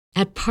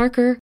At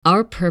Parker,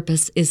 our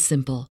purpose is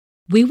simple.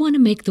 We want to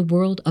make the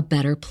world a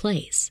better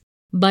place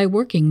by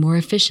working more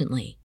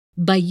efficiently,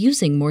 by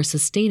using more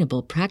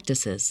sustainable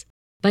practices,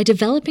 by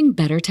developing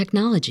better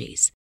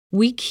technologies.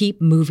 We keep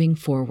moving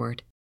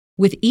forward.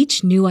 With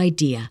each new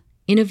idea,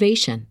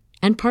 innovation,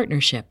 and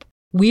partnership,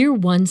 we're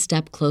one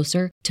step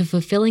closer to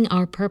fulfilling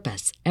our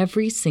purpose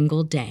every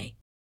single day.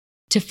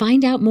 To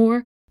find out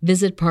more,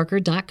 visit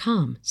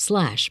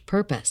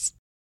parker.com/purpose.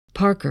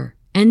 Parker,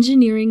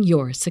 engineering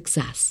your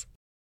success.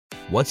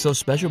 What's so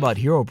special about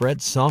Hero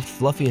Bread's soft,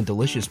 fluffy, and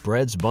delicious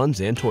breads,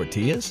 buns, and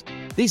tortillas?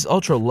 These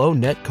ultra-low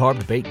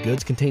net-carb baked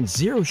goods contain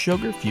zero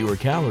sugar, fewer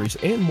calories,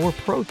 and more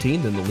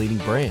protein than the leading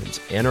brands,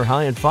 and are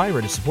high in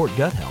fiber to support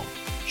gut health.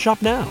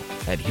 Shop now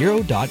at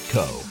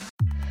hero.co.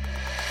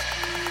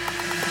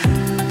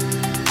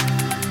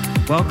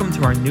 Welcome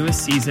to our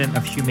newest season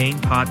of Humane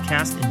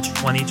Podcast in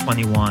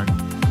 2021.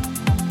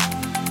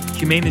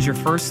 Humane is your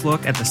first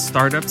look at the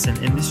startups and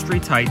industry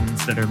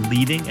titans that are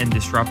leading and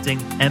disrupting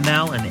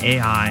ML and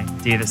AI,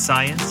 data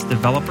science,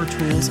 developer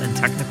tools, and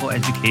technical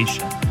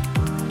education.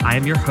 I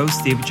am your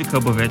host, David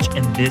Jakobovich,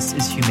 and this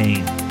is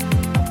Humane.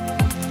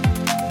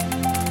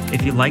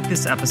 If you like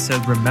this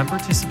episode, remember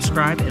to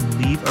subscribe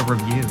and leave a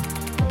review.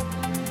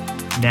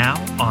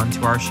 Now, on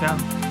to our show.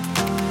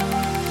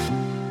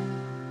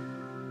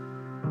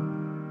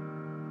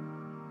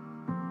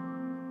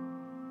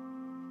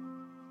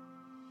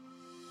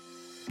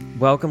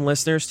 Welcome,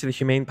 listeners, to the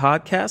Humane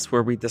Podcast,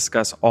 where we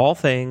discuss all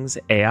things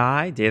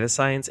AI, data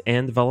science,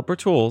 and developer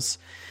tools.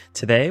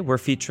 Today, we're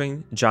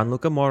featuring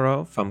Gianluca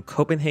Moro from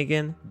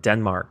Copenhagen,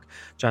 Denmark.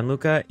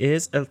 Gianluca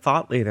is a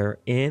thought leader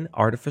in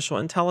artificial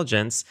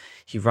intelligence.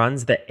 He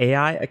runs the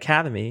AI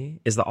Academy,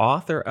 is the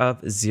author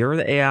of Zero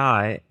to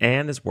AI,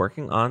 and is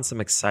working on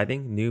some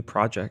exciting new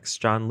projects.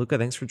 Gianluca,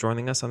 thanks for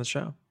joining us on the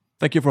show.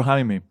 Thank you for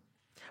having me.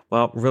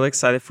 Well, really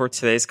excited for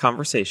today's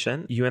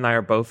conversation. You and I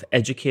are both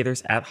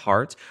educators at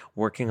heart,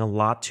 working a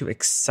lot to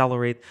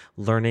accelerate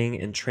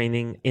learning and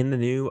training in the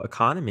new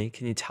economy.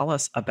 Can you tell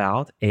us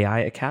about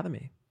AI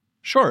Academy?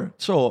 Sure.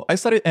 So I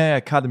started AI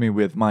Academy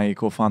with my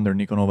co-founder,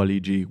 Nico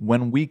Novaligi,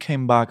 when we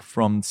came back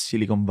from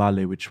Silicon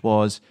Valley, which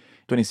was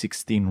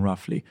 2016,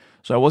 roughly.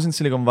 So I was in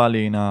Silicon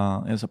Valley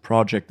as a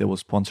project that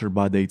was sponsored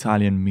by the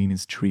Italian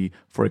Ministry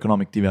for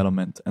Economic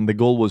Development. And the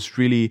goal was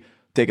really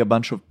take a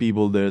bunch of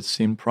people that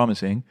seemed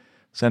promising,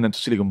 send them to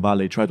Silicon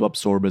Valley, try to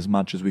absorb as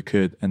much as we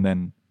could, and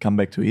then come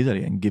back to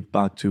Italy and give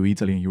back to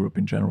Italy and Europe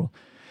in general.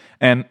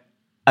 And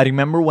I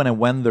remember when I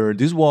went there,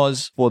 this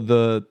was, for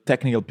the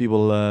technical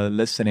people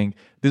listening,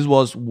 this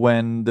was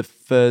when the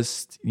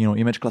first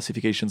image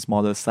classifications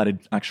model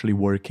started actually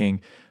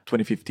working.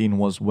 2015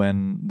 was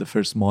when the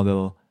first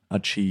model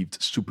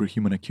achieved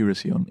superhuman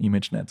accuracy on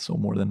ImageNet, so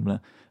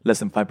less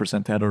than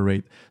 5% error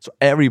rate. So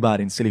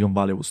everybody in Silicon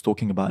Valley was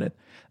talking about it.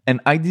 And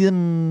I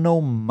didn't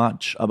know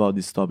much about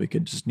this topic. I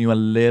just knew a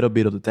little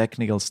bit of the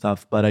technical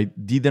stuff, but I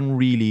didn't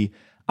really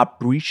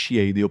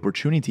appreciate the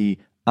opportunity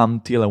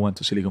until I went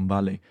to Silicon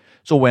Valley.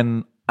 So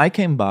when I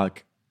came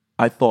back,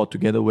 I thought,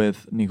 together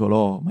with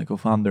Niccolò, my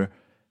co-founder,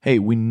 hey,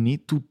 we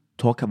need to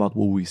talk about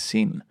what we've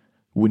seen.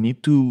 We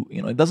need to,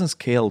 it doesn't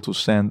scale to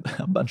send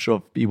a bunch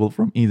of people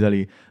from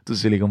Italy to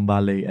Silicon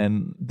Valley.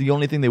 And the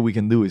only thing that we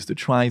can do is to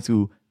try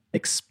to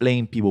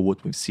explain people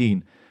what we've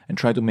seen and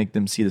try to make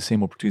them see the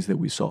same opportunities that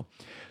we saw.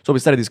 So we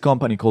started this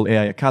company called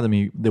AI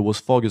Academy that was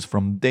focused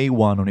from day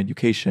one on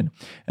education,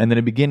 and in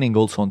the beginning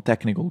also on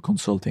technical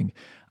consulting.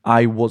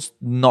 I was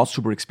not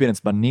super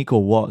experienced, but Nico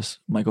was.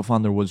 My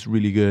co-founder was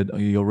really good.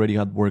 He already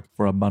had worked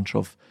for a bunch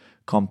of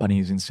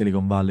companies in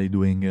Silicon Valley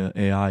doing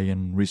AI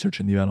and research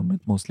and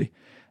development mostly.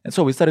 And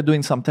so we started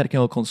doing some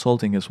technical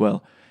consulting as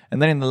well. And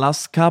then in the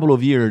last couple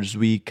of years,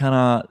 we kind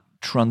of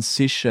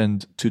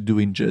transitioned to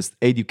doing just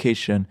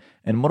education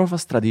and more of a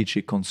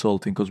strategic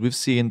consulting, because we've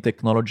seen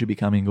technology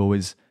becoming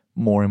always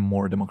more and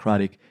more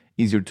democratic,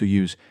 easier to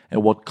use.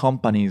 And what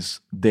companies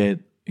that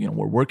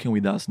were working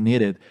with us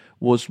needed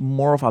was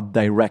more of a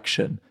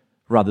direction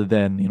rather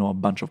than a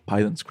bunch of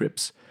Python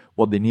scripts.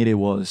 What they needed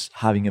was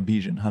having a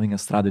vision, having a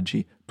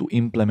strategy to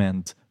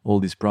implement all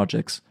these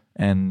projects.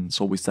 And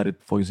so we started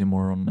focusing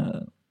more on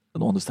the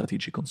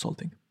strategic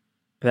consulting.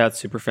 That's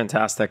super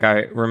fantastic.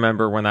 I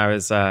remember when I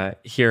was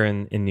here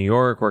in New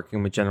York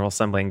working with General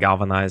Assembly and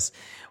Galvanize,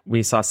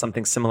 we saw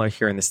something similar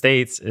here in the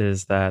States,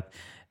 is that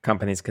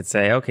companies could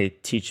say, okay,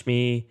 teach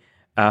me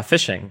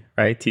phishing,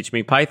 right? Teach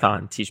me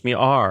Python, teach me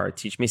R,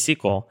 teach me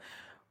SQL.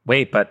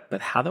 Wait, but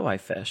how do I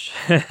fish?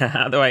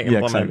 How do I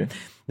implement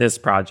this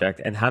project?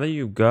 And how do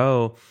you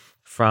go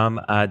from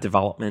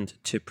development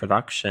to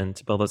production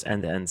to build those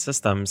end-to-end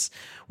systems,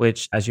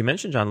 which, as you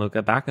mentioned,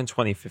 Gianluca, back in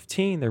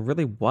 2015, there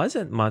really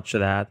wasn't much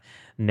of that.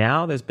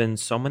 Now there's been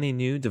so many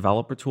new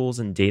developer tools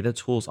and data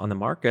tools on the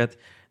market.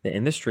 The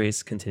industry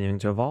is continuing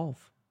to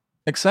evolve.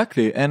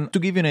 Exactly. And to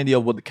give you an idea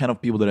of what the kind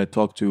of people that I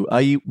talk to,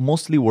 I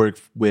mostly work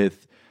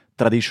with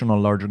traditional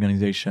large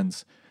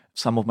organizations.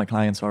 Some of my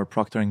clients are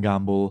Procter &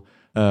 Gamble,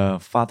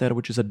 Fater,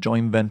 which is a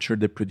joint venture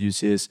that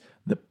produces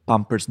the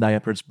Pampers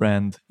diapers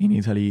brand in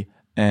Italy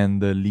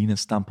and the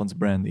Linus tampons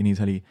brand in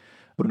Italy.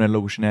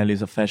 Brunello Cucinelli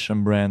is a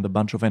fashion brand, a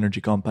bunch of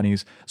energy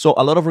companies. So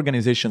a lot of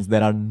organizations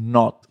that are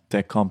not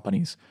tech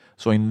companies.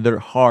 So in their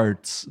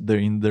hearts,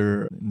 in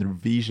their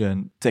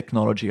vision,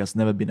 technology has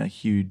never been a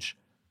huge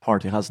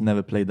part. It has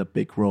never played a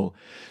big role.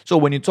 So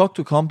when you talk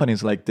to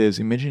companies like this,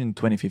 imagine in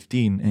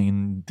 2015,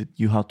 and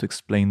you have to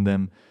explain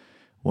them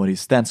what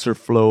is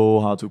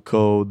TensorFlow, how to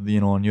code, a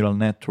neural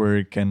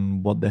network,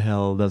 and what the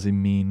hell does it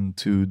mean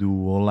to do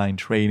online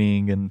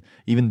trading, and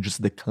even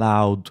just the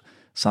cloud.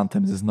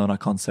 Sometimes is not a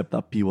concept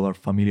that people are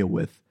familiar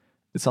with.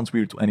 It sounds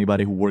weird to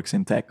anybody who works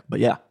in tech, but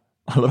yeah,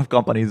 a lot of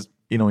companies,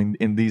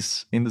 in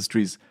these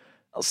industries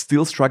are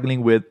still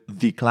struggling with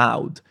the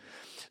cloud.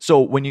 So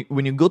when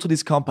you go to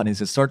these companies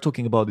and start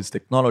talking about this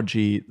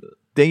technology,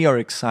 they are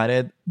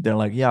excited. They're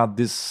like, yeah,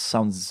 this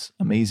sounds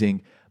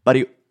amazing. But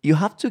you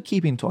have to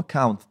keep into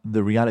account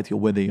the reality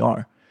of where they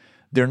are.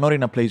 They're not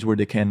in a place where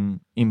they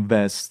can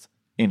invest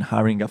in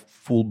hiring a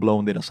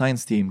full-blown data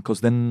science team,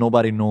 because then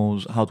nobody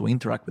knows how to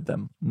interact with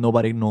them.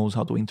 Nobody knows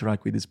how to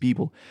interact with these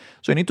people.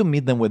 So you need to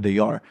meet them where they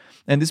are.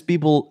 And these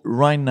people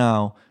right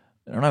now,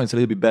 I don't know, it's a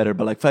little bit better,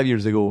 but like 5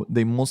 years ago,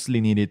 they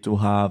mostly needed to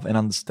have an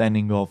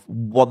understanding of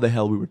what the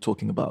hell we were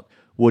talking about.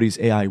 What is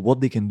AI? What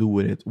they can do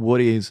with it?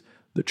 What is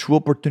the true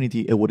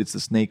opportunity, and what is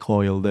the snake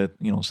oil that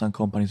some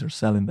companies are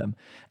selling them?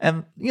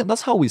 And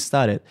that's how we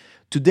started.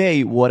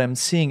 Today, what I'm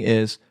seeing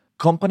is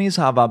companies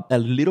have a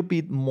little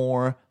bit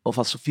more of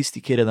a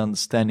sophisticated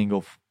understanding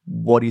of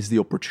what is the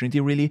opportunity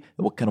really,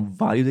 what kind of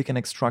value they can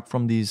extract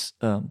from these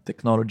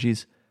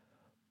technologies.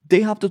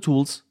 They have the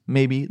tools,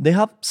 maybe.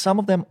 Some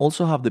of them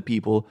also have the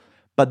people,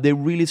 but they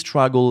really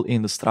struggle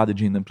in the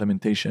strategy and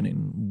implementation.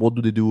 In what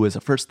do they do as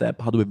a first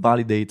step? How do they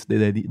validate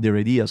their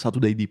ideas? How do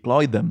they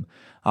deploy them?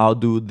 How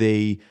do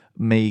they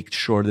make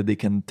sure that they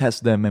can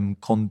test them and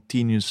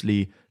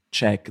continuously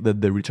check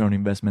that the return on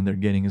investment they're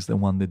getting is the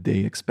one that they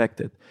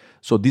expected?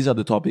 So these are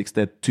the topics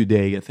that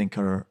today I think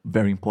are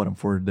very important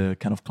for the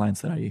kind of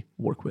clients that I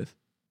work with.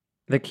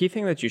 The key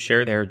thing that you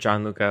shared there,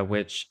 Gianluca,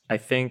 which I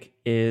think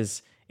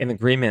is in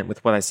agreement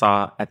with what I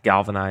saw at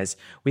Galvanize,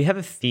 we have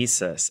a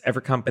thesis.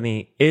 Every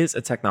company is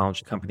a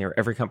technology company, or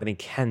every company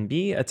can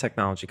be a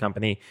technology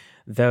company,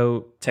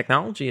 though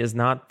technology is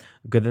not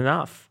good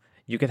enough.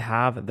 You could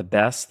have the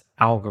best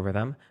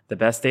algorithm, the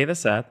best data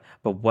set,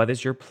 but what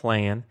is your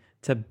plan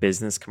to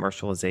business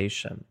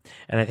commercialization?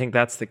 And I think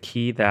that's the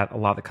key that a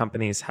lot of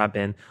companies have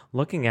been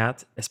looking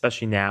at,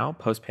 especially now,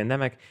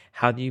 post-pandemic.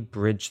 How do you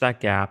bridge that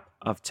gap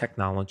of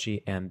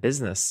technology and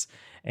business?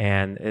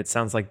 And it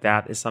sounds like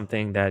that is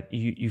something that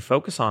you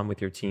focus on with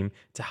your team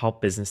to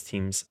help business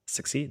teams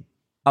succeed.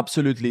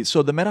 Absolutely.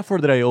 So the metaphor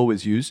that I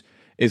always use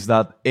is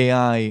that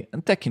AI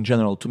and tech in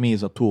general, to me,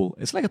 is a tool.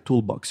 It's like a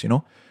toolbox,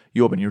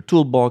 You open your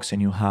toolbox and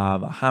you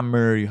have a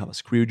hammer, you have a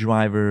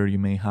screwdriver, you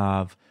may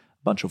have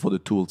a bunch of other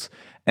tools.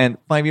 And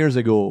 5 years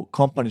ago,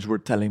 companies were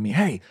telling me,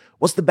 hey,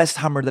 what's the best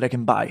hammer that I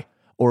can buy?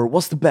 Or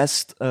what's the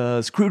best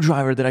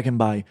screwdriver that I can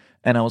buy?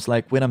 And I was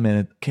like, wait a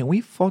minute, can we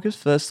focus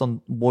first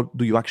on what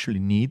do you actually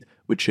need,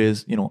 which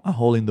is, a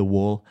hole in the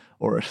wall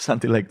or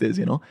something like this,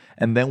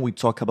 And then we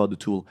talk about the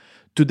tool.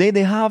 Today,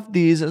 they have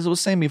these, as I was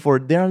saying before,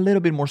 they're a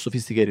little bit more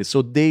sophisticated.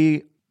 So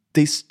they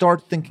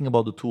start thinking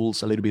about the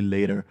tools a little bit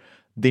later.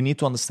 They need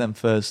to understand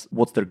first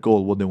what's their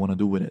goal, what they want to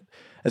do with it.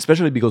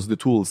 Especially because the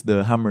tools,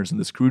 the hammers and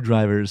the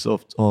screwdrivers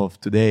of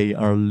today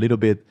are a little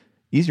bit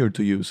easier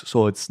to use.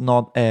 So it's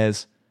not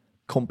as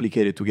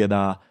complicated to get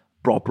a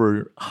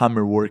proper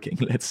hammer working,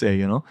 let's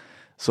say,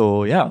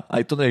 So yeah,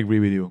 I totally agree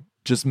with you.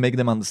 Just make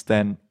them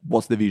understand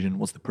what's the vision,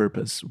 what's the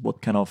purpose,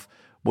 what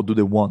do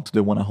they want? Do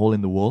they want a hole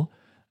in the wall?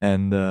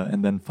 And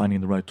then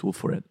finding the right tool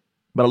for it.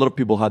 But a lot of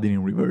people had it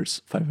in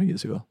reverse 5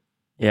 years ago.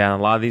 Yeah, a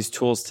lot of these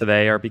tools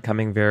today are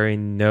becoming very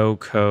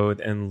no-code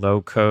and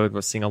low-code.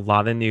 We're seeing a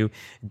lot of new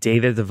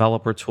data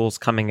developer tools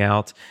coming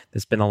out.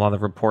 There's been a lot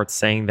of reports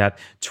saying that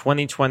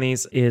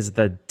 2020s is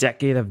the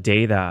decade of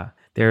data.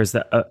 There's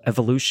the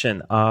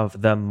evolution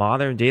of the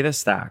modern data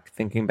stack.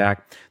 Thinking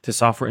back to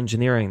software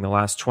engineering, the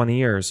last 20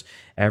 years,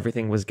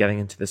 everything was getting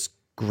into this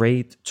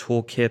great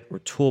toolkit or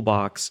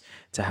toolbox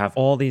to have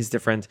all these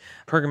different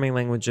programming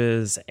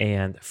languages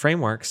and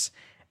frameworks.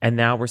 And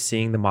now we're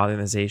seeing the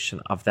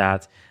modernization of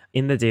that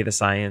in the data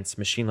science,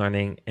 machine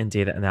learning, and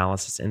data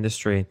analysis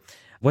industry.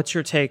 What's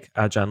your take,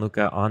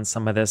 Gianluca, on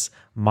some of this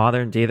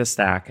modern data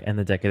stack and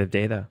the decade of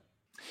data?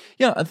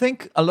 Yeah, I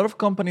think a lot of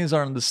companies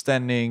are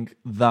understanding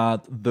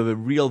that the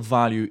real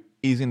value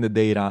is in the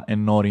data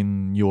and not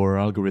in your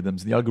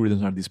algorithms. The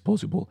algorithms are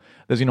disposable.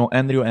 As you know,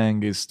 Andrew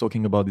Ng is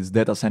talking about this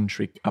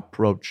data-centric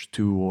approach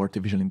to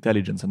artificial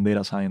intelligence and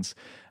data science.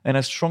 And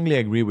I strongly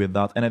agree with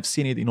that. And I've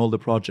seen it in all the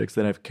projects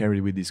that I've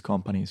carried with these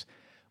companies.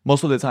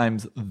 Most of the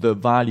times, the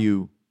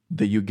value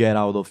that you get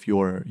out of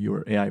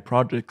your AI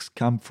projects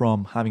come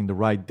from having the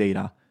right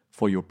data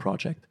for your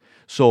project.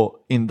 So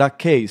in that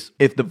case,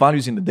 if the value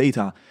is in the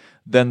data,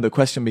 then the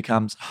question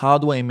becomes, how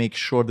do I make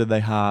sure that I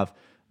have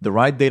the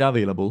right data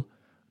available,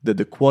 that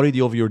the quality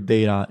of your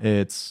data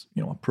is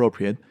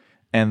appropriate,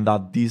 and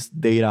that this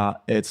data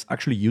is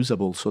actually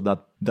usable so that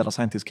data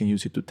scientists can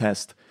use it to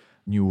test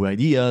new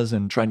ideas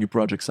and try new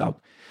projects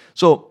out.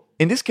 So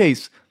in this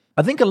case,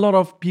 I think a lot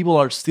of people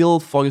are still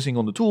focusing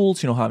on the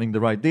tools, having the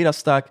right data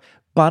stack.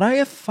 But I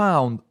have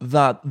found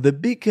that the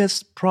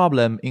biggest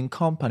problem in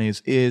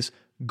companies is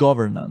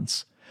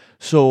governance.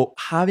 So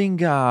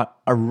having a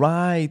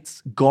right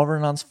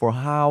governance for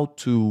how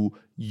to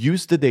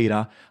use the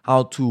data,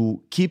 how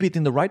to keep it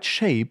in the right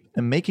shape,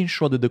 and making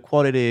sure that the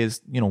quality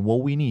is,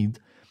 what we need,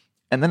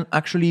 and then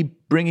actually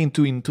bringing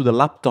into the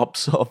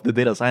laptops of the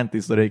data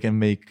scientists so they can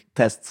make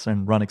tests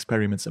and run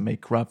experiments and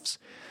make graphs.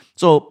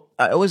 So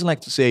I always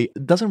like to say,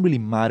 it doesn't really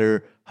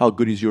matter how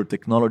good is your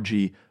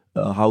technology,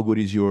 how good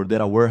is your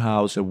data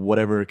warehouse, or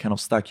whatever kind of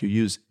stack you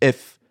use,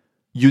 if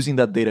using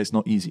that data is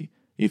not easy.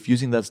 If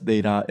using that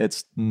data,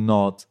 it's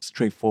not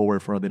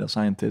straightforward for a data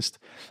scientist.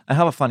 I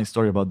have a funny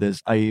story about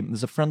this.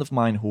 There's a friend of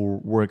mine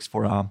who works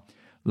for a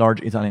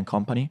large Italian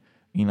company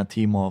in a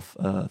team of,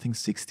 I think,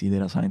 60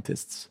 data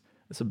scientists.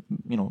 It's a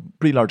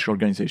pretty large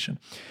organization.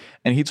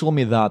 And he told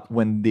me that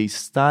when they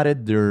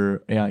started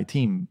their AI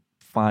team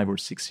 5 or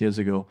 6 years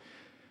ago,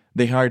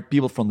 they hired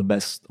people from the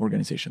best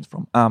organizations,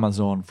 from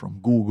Amazon, from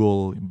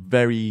Google,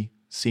 very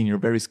senior,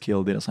 very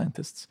skilled data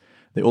scientists.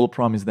 They all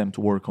promised them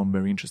to work on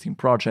very interesting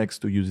projects,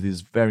 to use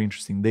this very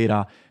interesting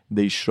data.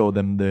 They showed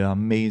them the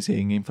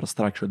amazing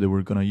infrastructure they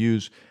were going to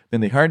use.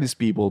 Then they hired these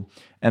people.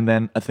 And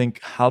then I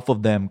think half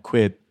of them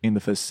quit in the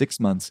first 6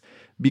 months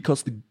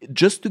because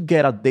just to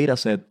get a data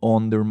set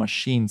on their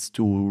machines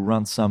to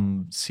run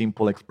some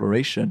simple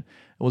exploration,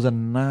 it was a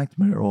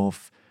nightmare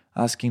of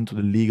asking to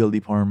the legal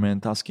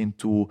department, asking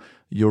to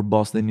your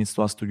boss, then needs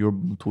to ask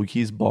to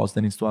his boss,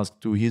 then needs to ask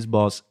to his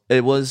boss.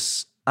 It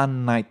was a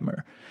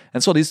nightmare.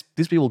 And so these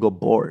people got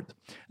bored.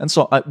 And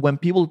so when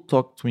people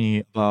talk to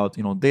me about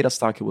data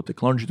stack, what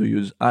technology to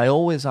use, I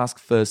always ask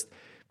first,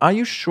 are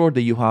you sure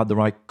that you have the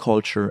right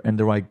culture and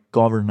the right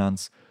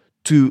governance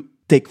to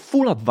take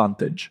full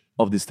advantage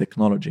of this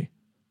technology?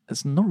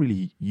 It's not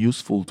really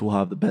useful to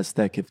have the best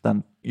tech if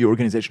then your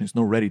organization is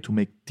not ready to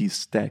make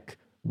this tech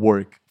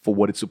work for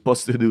what it's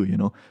supposed to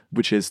do,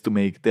 which is to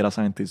make data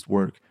scientists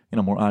work in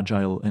a more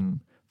agile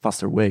and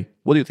faster way.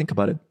 What do you think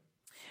about it?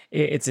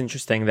 It's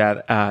interesting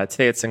that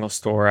today at Single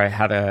Store, I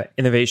had an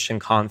innovation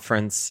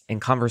conference and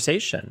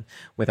conversation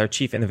with our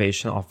chief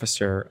innovation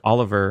officer,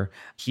 Oliver.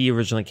 He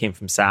originally came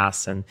from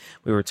SAS, and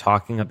we were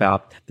talking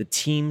about the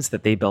teams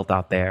that they built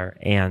out there.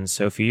 And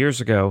so a few years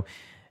ago,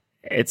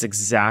 it's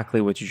exactly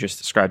what you just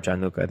described,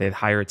 Gianluca. They'd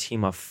hire a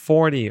team of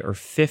 40 or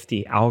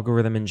 50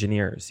 algorithm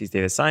engineers, these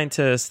data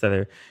scientists that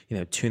are,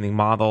 tuning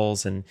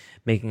models and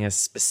making a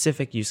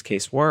specific use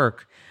case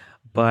work.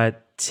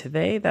 But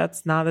today,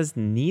 that's not as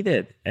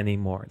needed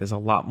anymore. There's a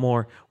lot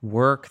more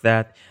work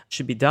that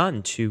should be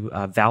done to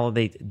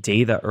validate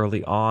data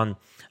early on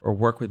or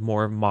work with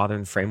more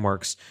modern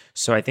frameworks.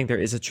 So I think there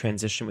is a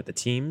transition with the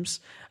teams.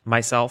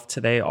 Myself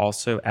today,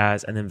 also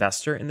as an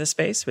investor in this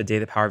space with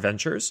Data Power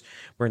Ventures,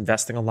 we're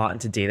investing a lot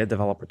into data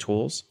developer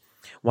tools.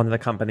 One of the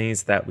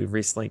companies that we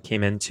recently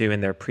came into in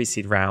their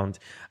pre-seed round,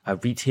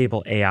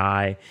 Retable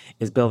AI,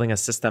 is building a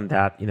system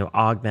that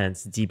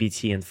augments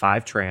DBT and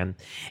Fivetran.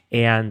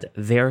 And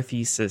their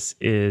thesis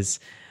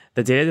is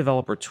the data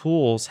developer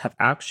tools have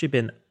actually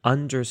been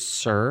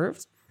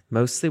underserved,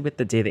 mostly with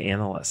the data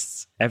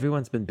analysts.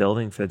 Everyone's been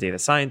building for the data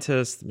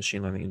scientist, the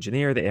machine learning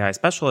engineer, the AI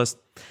specialist.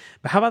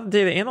 But how about the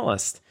data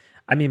analyst?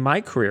 I mean,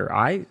 my career,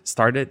 I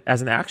started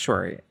as an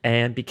actuary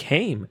and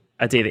became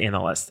a data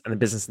analyst and a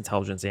business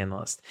intelligence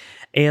analyst.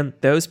 And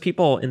those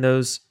people in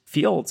those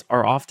fields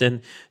are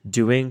often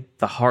doing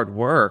the hard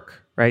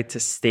work, right, to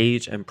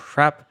stage and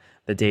prep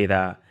the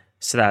data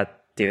so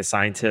that data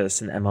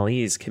scientists and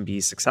MLEs can be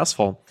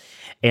successful.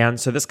 And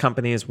so this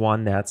company is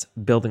one that's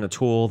building a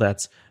tool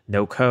that's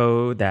no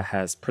code, that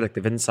has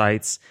predictive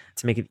insights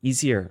to make it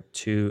easier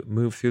to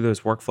move through those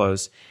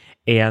workflows.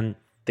 And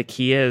the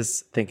key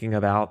is thinking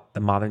about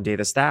the modern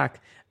data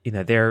stack.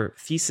 Their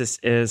thesis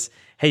is,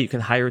 hey, you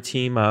can hire a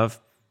team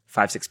of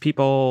 5-6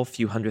 people, a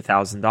few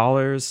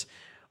 $100,000,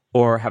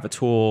 or have a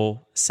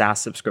tool, SaaS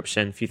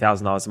subscription, a few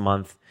 $1,000s a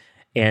month,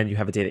 and you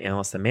have a data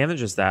analyst that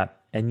manages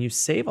that, and you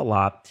save a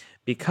lot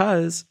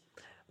because,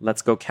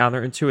 let's go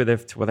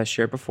counterintuitive to what I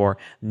shared before,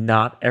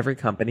 not every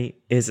company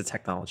is a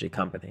technology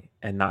company,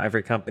 and not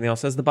every company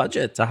also has the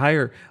budget to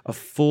hire a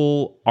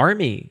full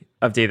army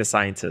of data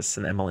scientists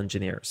and ML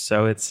engineers.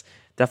 So it's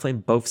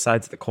definitely both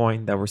sides of the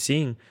coin that we're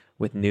seeing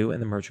with new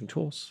and emerging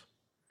tools.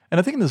 And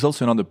I think there's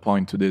also another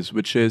point to this,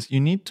 which is you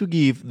need to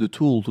give the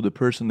tool to the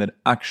person that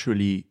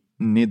actually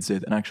needs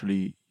it and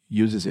actually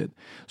uses it.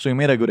 So you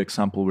made a good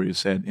example where you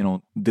said,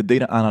 the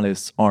data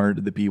analysts are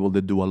the people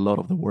that do a lot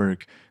of the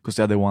work because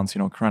they're the ones,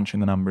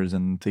 crunching the numbers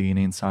and taking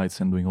insights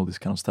and doing all this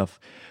kind of stuff.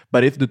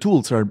 But if the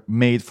tools are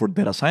made for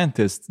data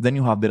scientists, then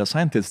you have data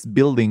scientists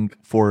building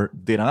for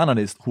data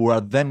analysts who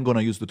are then going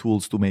to use the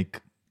tools to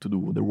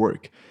do their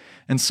work.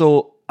 And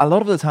so a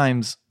lot of the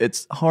times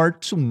it's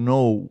hard to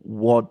know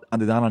what a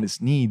data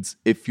analyst needs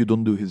if you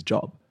don't do his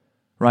job,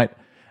 right?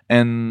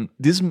 And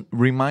this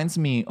reminds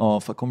me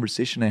of a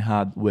conversation I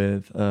had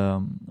with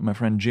my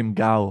friend Jim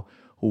Gao,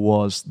 who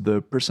was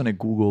the person at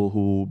Google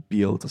who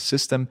built a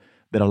system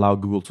that allow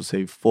Google to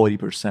save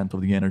 40%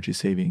 of the energy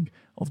saving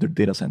of their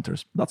data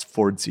centers. That's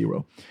 40.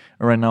 And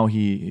right now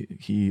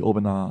he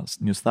opened a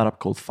new startup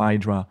called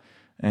Phaidra,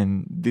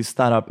 and this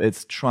startup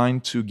it's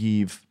trying to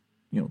give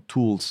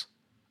tools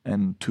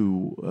and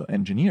to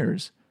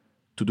engineers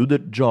to do the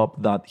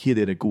job that he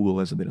did at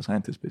Google as a data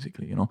scientist,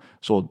 basically.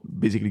 So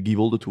basically give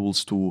all the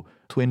tools to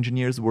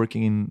engineers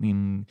working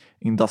in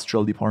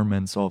industrial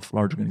departments of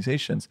large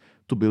organizations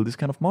to build these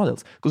kind of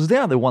models, because they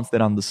are the ones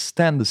that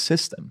understand the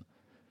system.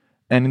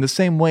 And in the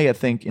same way, I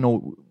think,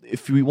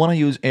 if we want to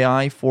use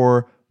AI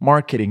for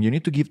marketing, you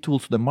need to give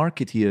tools to the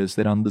marketeers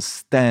that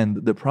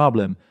understand the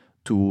problem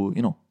to,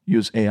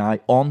 use AI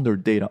on their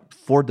data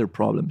for their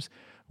problems.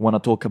 Want to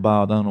talk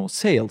about,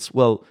 sales?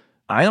 Well,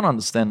 I don't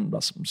understand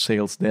a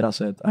sales data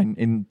set.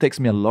 It takes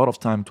me a lot of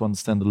time to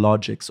understand the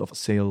logics of a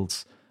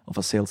sales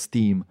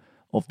team,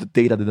 of the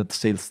data that the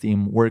sales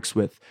team works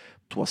with.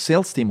 To a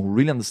sales team who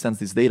really understands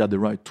this data, the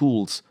right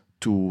tools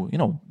to,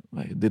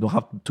 they don't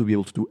have to be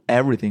able to do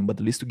everything, but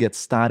at least to get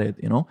started,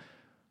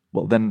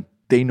 well, then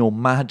they know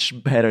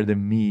much better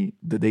than me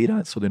the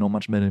data, so they know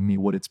much better than me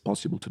what it's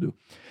possible to do.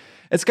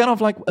 It's kind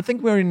of like, I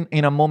think we're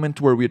in a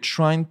moment where we're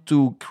trying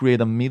to create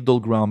a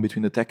middle ground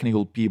between the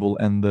technical people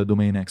and the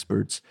domain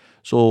experts.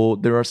 So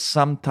there are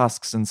some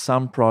tasks and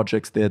some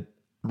projects that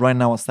right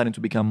now are starting to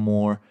become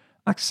more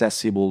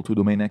accessible to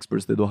domain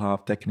experts that don't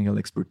have technical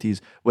expertise,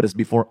 whereas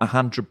before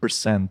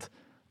 100%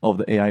 of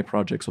the AI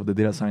projects, of the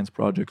data science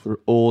projects, were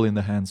all in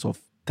the hands of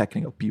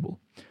technical people.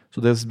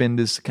 So there's been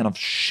this kind of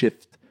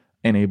shift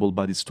enabled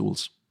by these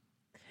tools.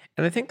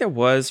 And I think there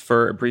was,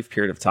 for a brief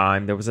period of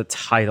time, there was a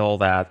title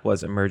that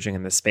was emerging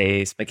in the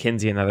space.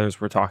 McKinsey and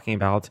others were talking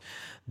about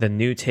the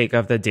new take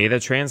of the data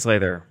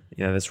translator,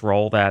 this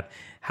role that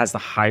has the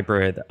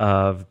hybrid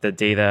of the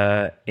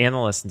data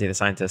analyst and data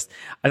scientist.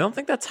 I don't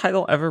think that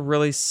title ever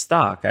really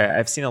stuck.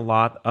 I've seen a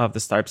lot of the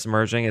startups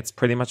emerging. It's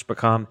pretty much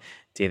become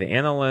data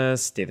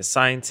analysts, data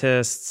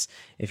scientists.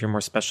 If you're a more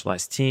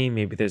specialized team,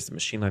 maybe there's the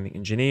machine learning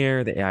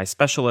engineer, the AI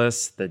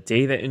specialist, the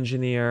data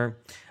engineer,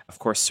 of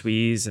course,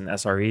 SWEs and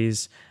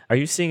SREs. Are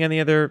you seeing any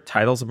other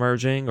titles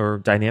emerging or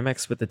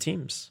dynamics with the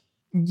teams?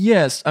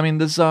 Yes. I mean,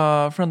 there's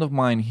a friend of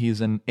mine. He's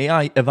an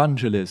AI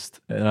evangelist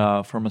at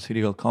a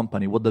pharmaceutical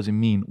company. What does it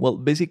mean? Well,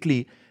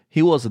 basically,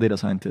 he was a data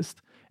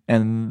scientist.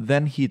 And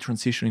then he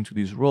transitioned into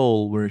this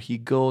role where he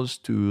goes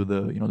to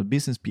the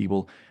business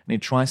people and he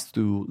tries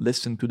to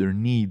listen to their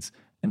needs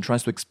and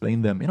tries to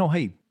explain them,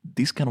 hey,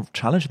 this kind of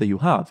challenge that you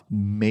have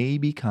may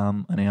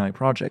become an AI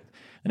project.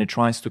 And he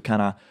tries to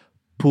kind of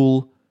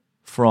pull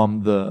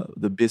from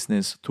the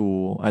business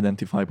to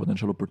identify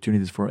potential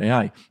opportunities for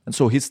AI. And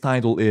so his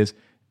title is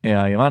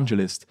AI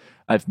evangelist.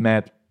 I've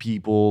met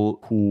people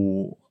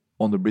who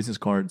on their business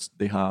cards,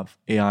 they have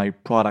AI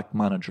product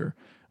manager.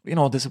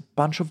 There's a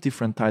bunch of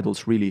different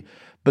titles really.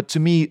 But to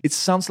me, it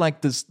sounds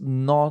like there's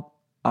not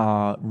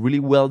a really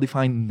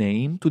well-defined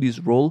name to this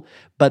role,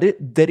 but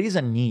there is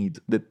a need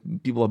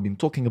that people have been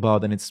talking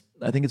about, and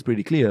I think it's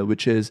pretty clear,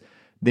 which is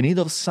the need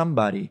of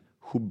somebody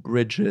who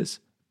bridges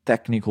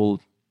technical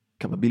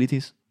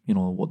capabilities,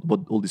 what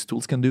all these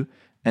tools can do,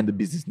 and the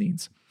business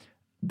needs.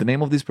 The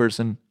name of this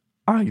person,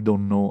 I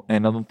don't know,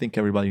 and I don't think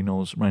everybody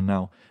knows right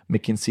now.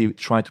 McKinsey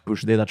tried to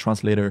push data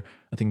translator.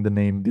 I think the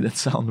name didn't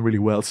sound really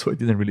well, so it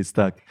didn't really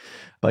stuck.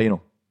 But,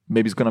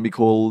 maybe it's going to be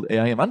called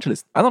AI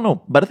evangelist. I don't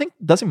know, but I think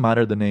it doesn't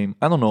matter the name.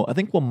 I don't know. I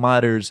think what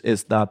matters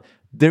is that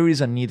there is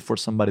a need for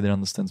somebody that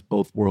understands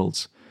both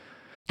worlds.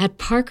 At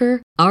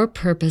Parker, our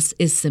purpose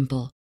is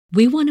simple.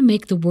 We want to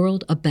make the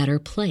world a better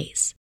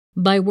place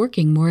by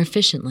working more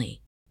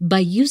efficiently, by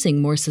using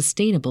more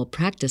sustainable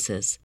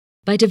practices,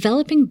 by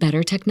developing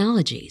better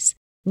technologies.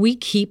 We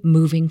keep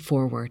moving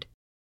forward.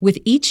 With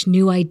each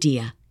new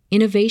idea,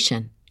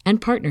 innovation,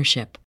 and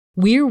partnership,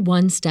 we're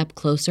one step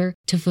closer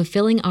to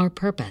fulfilling our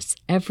purpose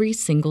every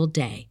single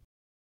day.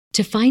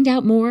 To find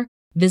out more,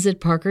 visit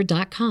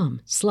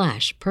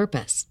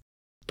parker.com/purpose.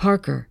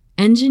 Parker,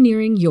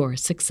 engineering your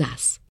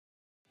success.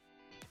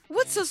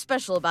 What's so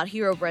special about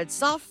Hero Bread's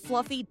soft,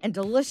 fluffy, and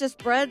delicious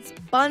breads,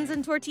 buns,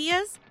 and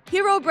tortillas?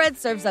 Hero Bread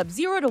serves up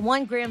 0 to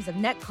 1 grams of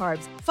net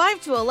carbs,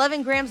 5 to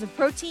 11 grams of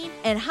protein,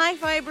 and high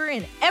fiber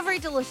in every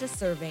delicious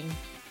serving.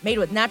 Made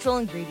with natural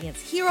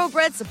ingredients, Hero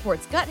Bread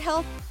supports gut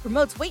health,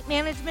 promotes weight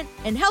management,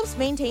 and helps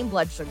maintain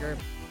blood sugar.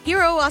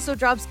 Hero also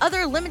drops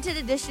other limited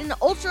edition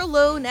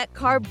ultra-low net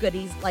carb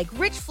goodies like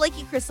rich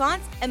flaky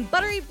croissants and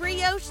buttery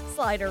brioche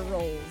slider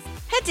rolls.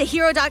 Head to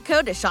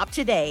hero.co to shop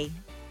today.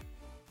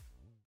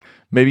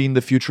 Maybe in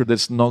the future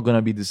there's not going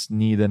to be this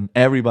need and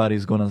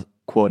everybody's going to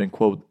quote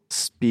unquote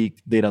speak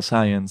data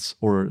science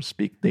or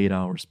speak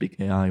data or speak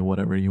AI,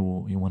 whatever you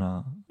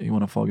want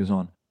to focus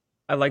on.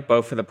 I like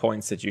both of the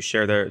points that you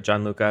share there,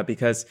 Gianluca,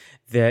 because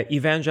the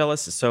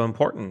evangelist is so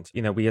important.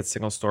 We at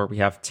SignalStore, we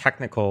have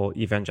technical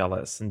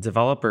evangelists and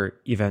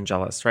developer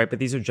evangelists, right? But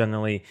these are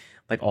generally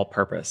like all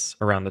purpose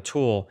around the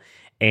tool,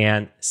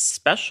 and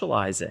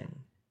specializing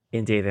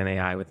in data and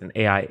AI with an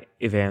AI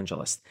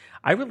evangelist.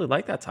 I really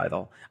like that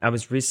title. I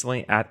was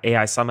recently at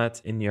AI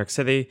Summit in New York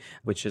City,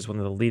 which is one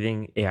of the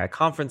leading AI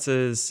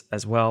conferences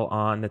as well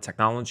on the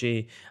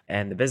technology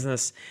and the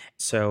business.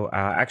 So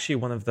actually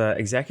one of the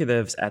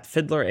executives at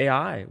Fiddler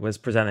AI was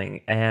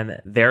presenting,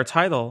 and their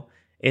title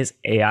is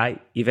AI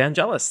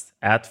Evangelist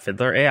at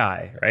Fiddler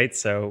AI, right?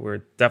 So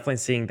we're definitely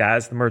seeing that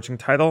as the emerging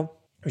title.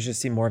 We should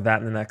see more of that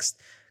in the next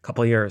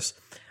couple of years.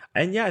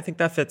 And yeah, I think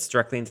that fits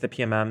directly into the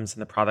PMMs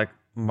and the product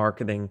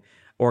marketing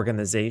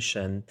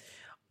organization.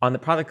 On the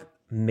product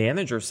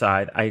manager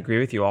side, I agree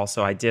with you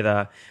also. I did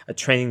a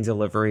training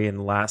delivery in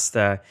the last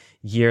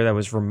year that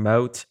was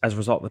remote as a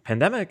result of the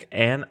pandemic,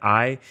 and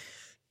I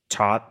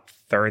taught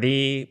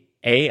 30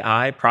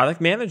 AI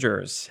product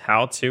managers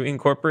how to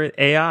incorporate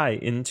AI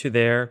into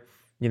their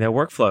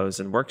workflows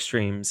and work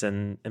streams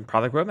and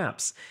product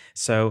roadmaps.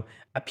 So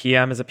a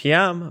PM is a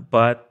PM,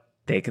 but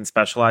they can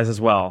specialize as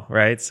well,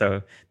 right?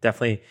 So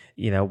definitely,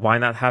 why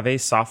not have a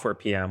software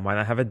PM? Why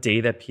not have a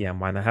data PM?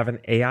 Why not have an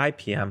AI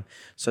PM?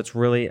 So it's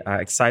really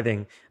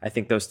exciting. I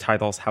think those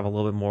titles have a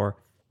little bit more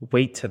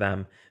weight to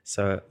them.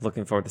 So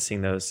looking forward to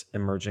seeing those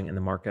emerging in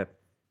the market.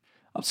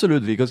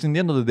 Absolutely, because in the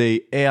end of the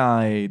day,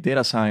 AI,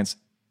 data science,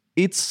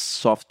 it's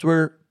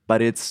software,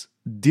 but it's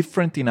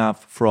different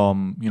enough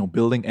from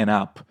building an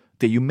app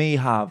that you may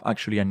have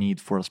actually a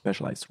need for a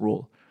specialized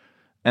role.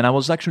 And I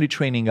was actually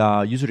training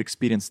a user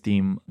experience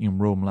team in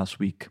Rome last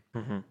week.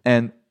 Mm-hmm.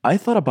 And I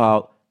thought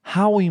about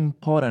how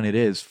important it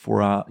is for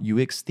a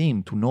UX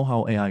team to know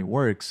how AI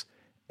works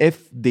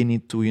if they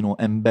need to,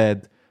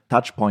 embed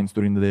touch points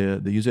during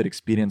the user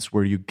experience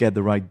where you get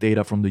the right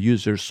data from the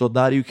user so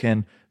that you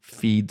can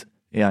feed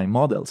AI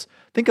models.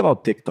 Think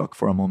about TikTok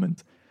for a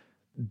moment.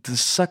 The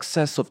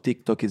success of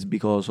TikTok is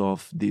because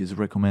of this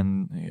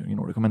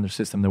recommender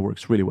system that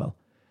works really well.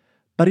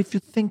 But if you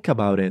think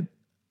about it,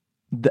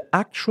 the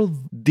actual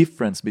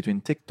difference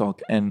between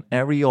TikTok and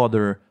every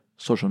other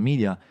social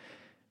media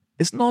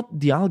is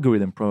not the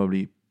algorithm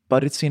probably,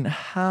 but it's in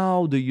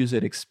how the user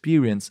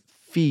experience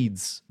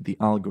feeds the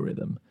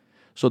algorithm.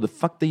 So the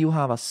fact that you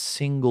have a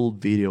single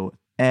video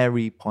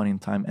every point in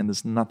time and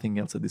there's nothing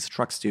else that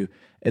distracts you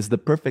is the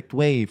perfect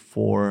way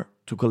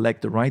to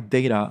collect the right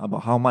data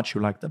about how much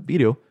you like that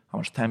video, how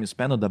much time you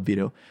spend on that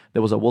video.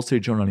 There was a Wall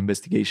Street Journal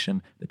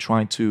investigation that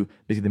tried to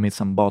basically made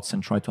some bots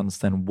and tried to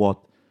understand what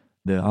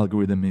the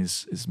algorithm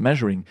is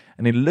measuring.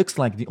 And it looks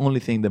like the only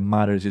thing that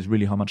matters is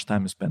really how much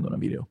time you spend on a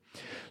video.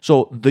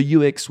 So the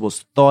UX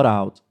was thought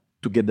out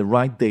to get the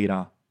right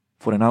data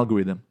for an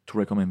algorithm to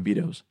recommend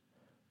videos.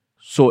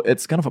 So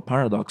it's kind of a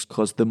paradox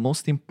because the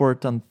most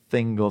important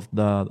thing of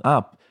the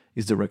app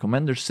is the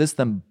recommender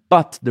system.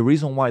 But the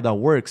reason why that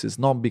works is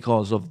not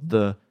because of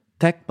the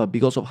tech, but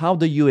because of how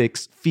the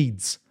UX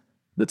feeds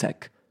the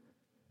tech.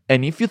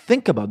 And if you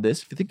think about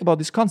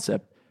this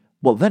concept,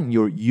 well, then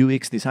your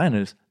UX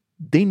designers,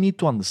 they need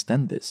to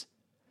understand this.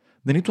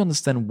 They need to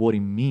understand what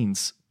it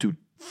means to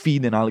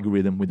feed an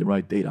algorithm with the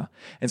right data.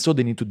 And so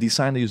they need to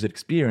design the user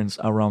experience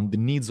around the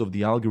needs of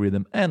the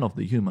algorithm and of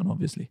the human,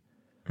 obviously.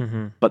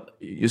 Mm-hmm. But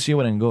you see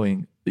where I'm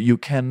going? You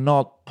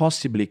cannot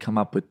possibly come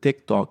up with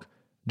TikTok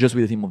just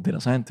with a team of data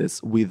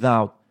scientists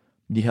without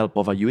the help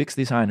of a UX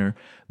designer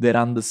that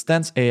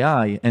understands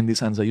AI and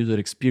designs a user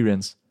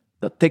experience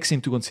that takes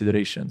into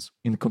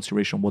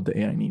consideration what the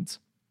AI needs.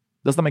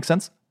 Does that make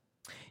sense?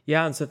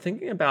 Yeah, and so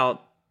thinking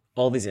about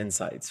all these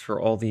insights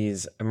for all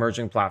these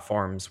emerging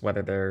platforms,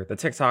 whether they're the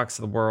TikToks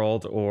of the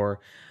world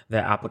or the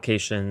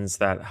applications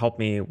that help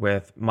me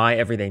with my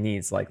everyday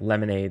needs, like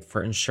Lemonade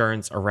for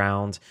insurance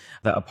around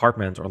the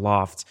apartment or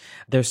loft.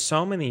 There's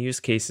so many use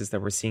cases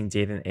that we're seeing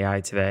data and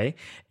AI today.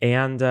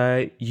 And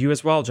you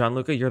as well,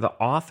 Gianluca, you're the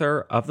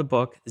author of the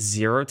book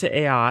Zero to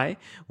AI,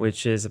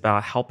 which is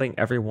about helping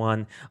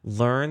everyone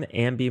learn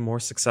and be more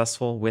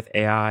successful with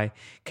AI.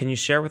 Can you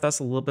share with us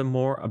a little bit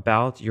more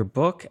about your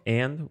book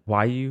and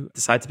why you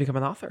decided to become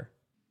an author?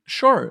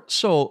 Sure.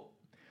 So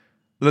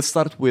let's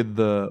start with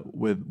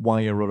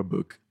why I wrote a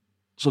book.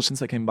 So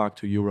since I came back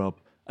to Europe,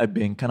 I've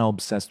been kind of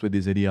obsessed with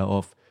this idea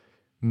of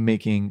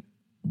making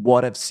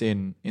what I've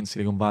seen in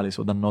Silicon Valley,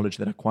 so the knowledge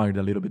that I acquired,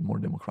 a little bit more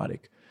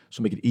democratic.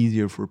 So make it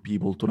easier for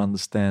people to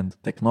understand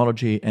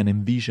technology and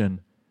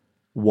envision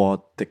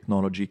what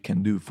technology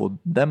can do for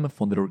them,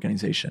 for their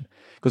organization.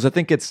 Because I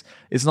think it's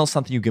not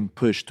something you can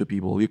push to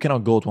people. You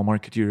cannot go to a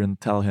marketer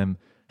and tell him,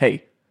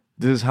 hey,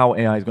 this is how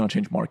AI is going to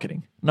change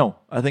marketing. No,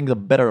 I think the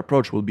better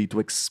approach will be to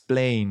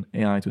explain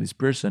AI to this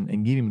person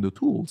and give him the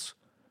tools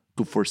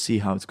to foresee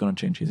how it's going to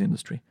change his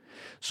industry.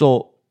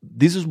 So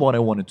this is what I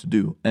wanted to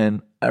do.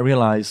 And I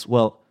realized,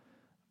 well,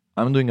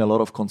 I'm doing a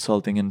lot of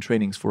consulting and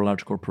trainings for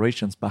large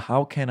corporations, but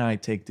how can I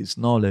take this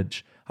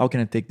knowledge, how can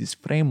I take this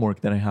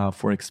framework that I have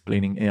for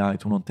explaining AI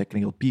to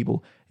non-technical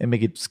people and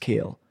make it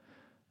scale?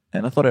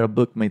 And I thought a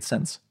book made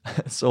sense.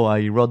 So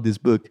I wrote this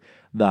book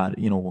that,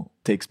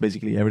 takes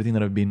basically everything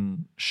that I've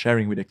been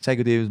sharing with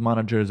executives,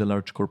 managers, and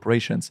large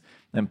corporations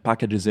and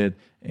packages it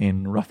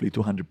in roughly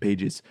 200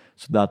 pages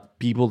so that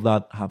people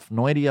that have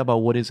no idea about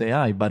what is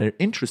AI, but are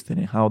interested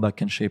in how that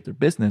can shape their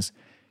business,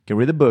 can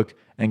read the book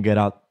and get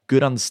a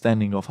good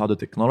understanding of how the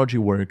technology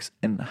works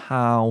and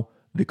how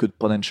they could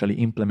potentially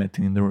implement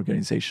it in their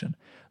organization.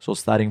 So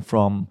starting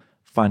from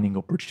finding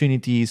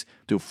opportunities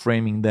to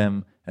framing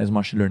them as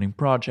machine learning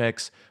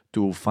projects,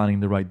 to finding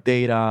the right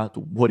data, to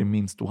what it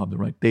means to have the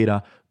right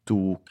data,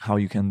 to how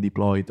you can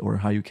deploy it or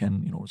how you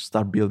can,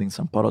 start building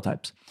some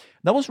prototypes.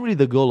 That was really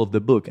the goal of the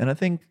book, and I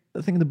think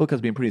the book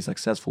has been pretty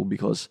successful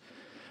because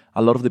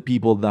a lot of the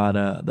people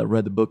that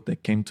read the book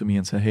that came to me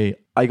and said, "Hey,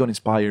 I got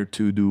inspired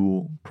to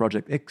do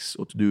Project X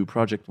or to do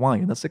Project Y,"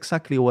 and that's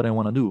exactly what I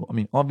want to do. I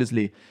mean,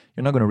 obviously,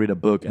 you're not going to read a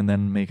book and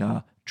then make a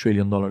 $1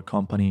 trillion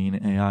company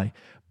in AI,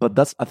 but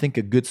that's, I think,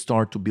 a good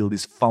start to build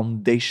this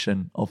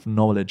foundation of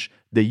knowledge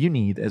that you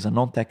need as a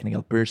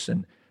non-technical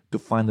person to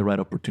find the right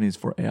opportunities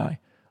for AI.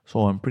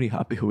 So I'm pretty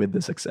happy with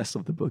the success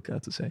of the book, I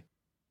have to say.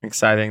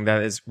 Exciting.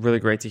 That is really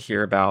great to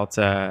hear about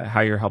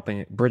how you're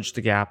helping bridge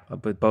the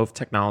gap with both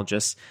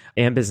technologists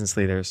and business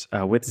leaders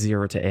with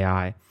zero to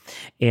AI.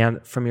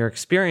 And from your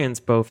experience,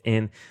 both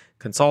in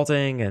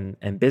consulting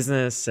and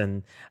business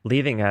and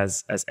leading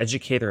as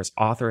educator, as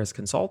author, as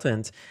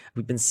consultant,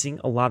 we've been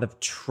seeing a lot of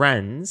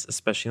trends,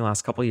 especially in the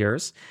last couple of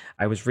years.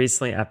 I was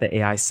recently at the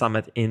AI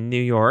Summit in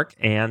New York,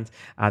 and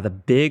the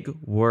big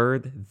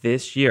word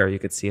this year, you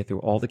could see it through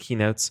all the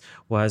keynotes,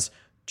 was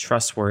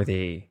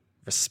trustworthy,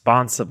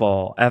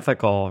 responsible,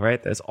 ethical,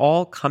 right? It's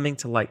all coming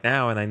to light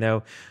now. And I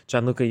know,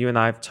 Gianluca, you and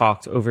I have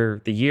talked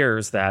over the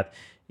years that,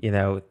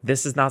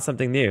 this is not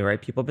something new,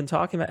 right? People have been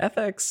talking about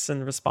ethics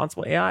and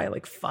responsible AI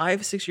like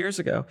 5-6 years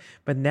ago,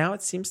 but now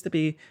it seems to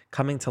be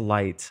coming to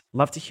light.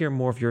 Love to hear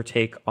more of your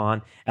take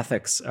on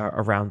ethics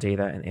around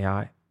data and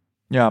AI.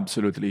 Yeah,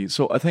 absolutely.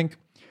 So I think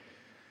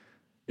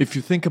if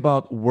you think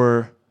about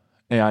where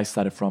AI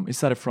started from, it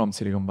started from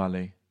Silicon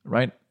Valley,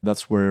 right?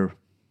 That's where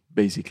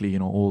basically,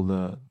 all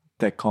the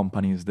tech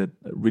companies that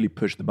really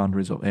push the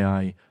boundaries of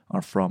AI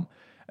are from.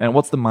 And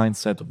what's the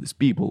mindset of these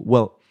people?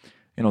 Well,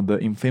 the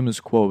infamous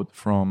quote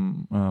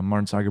from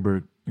Mark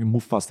Zuckerberg,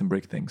 "Move fast and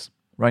break things,"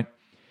 right?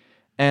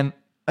 And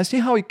I see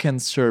how it can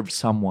serve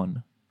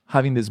someone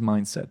having this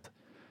mindset.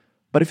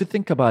 But if you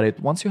think about it,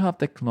 once you have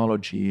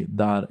technology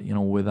that,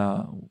 with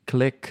a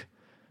click,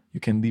 you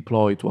can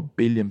deploy to 1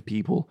 billion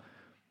people,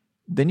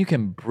 then you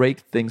can break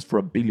things for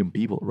 1 billion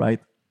people,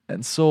 right?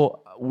 And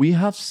so we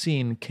have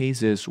seen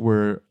cases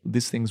where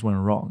these things went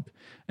wrong.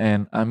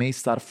 And I may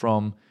start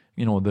from,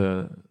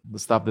 the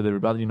stuff that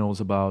everybody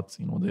knows about,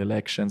 the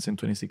elections in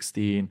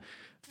 2016,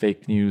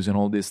 fake news and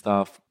all this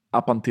stuff,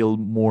 up until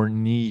more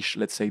niche,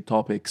 let's say,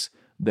 topics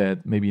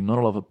that maybe not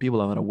a lot of people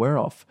are aware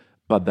of,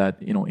 but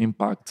that,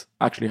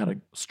 actually had a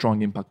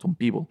strong impact on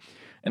people.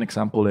 An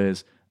example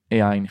is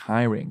AI in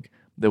hiring.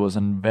 There was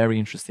a very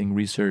interesting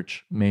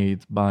research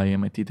made by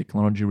MIT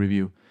Technology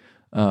Review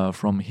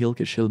from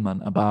Hilke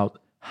Schildman about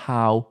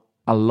how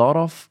a lot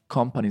of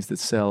companies that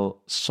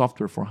sell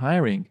software for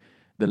hiring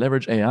that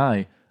leverage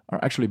AI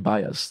are actually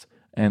biased,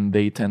 and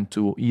they tend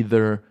to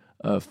either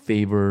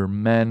favor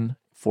men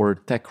for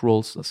tech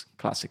roles, that's a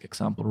classic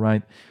example,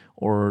 right?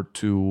 Or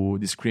to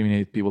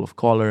discriminate people of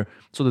color.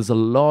 So there's a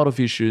lot of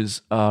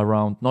issues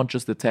around not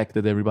just the tech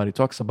that everybody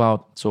talks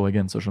about, so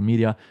again, social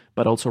media,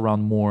 but also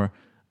around more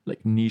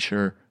like niche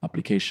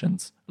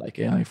applications like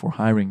AI for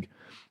hiring.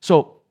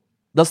 So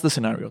that's the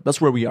scenario. That's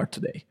where we are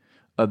today.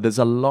 There's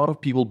a lot of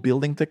people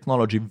building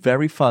technology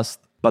very fast,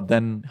 but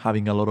then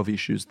having a lot of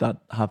issues that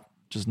have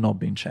just not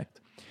been checked.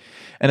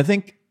 And I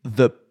think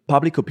the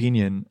public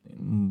opinion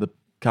in the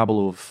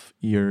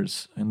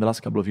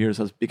last couple of years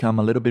has become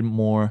a little bit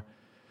more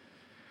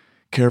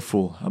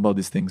careful about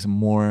these things,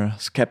 more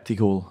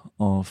skeptical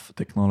of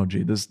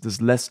technology.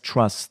 There's less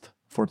trust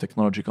for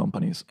technology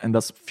companies. And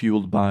that's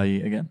fueled by,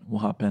 again, what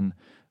happened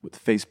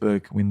with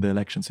Facebook, win the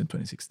elections in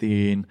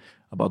 2016,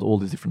 about all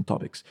these different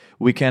topics.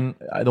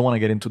 I don't want to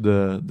get into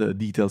the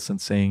details and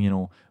saying,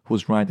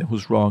 who's right and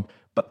who's wrong,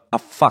 but a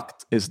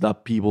fact is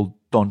that people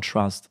don't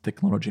trust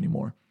technology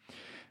anymore.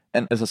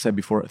 And as I said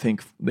before, I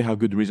think they have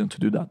good reason to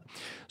do that.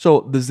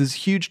 So there's this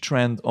huge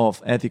trend of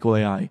ethical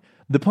AI.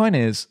 The point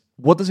is,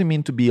 what does it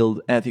mean to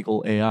build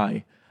ethical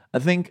AI? I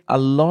think a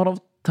lot of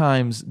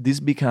times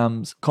this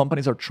becomes,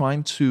 companies are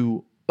trying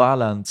to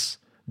balance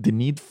the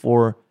need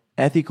for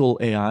ethical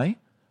AI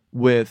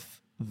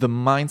with the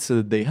mindset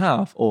that they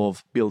have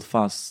of build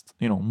fast,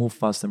 move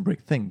fast and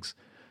break things.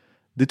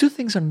 The two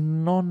things are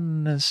not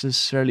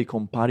necessarily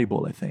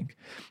compatible, I think.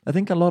 I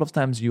think a lot of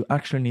times you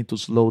actually need to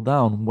slow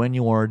down when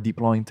you are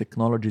deploying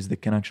technologies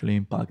that can actually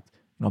impact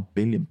 1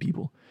 billion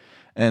people.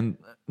 And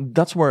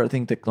that's where I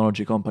think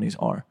technology companies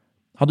are.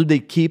 How do they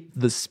keep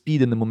the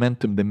speed and the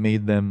momentum that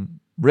made them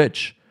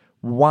rich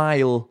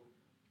while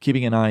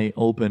keeping an eye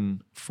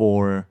open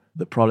for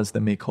the problems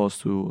that may cause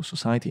to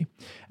society?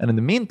 And in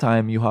the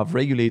meantime, you have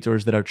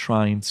regulators that are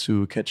trying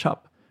to catch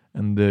up.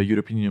 And the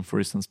European Union, for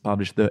instance,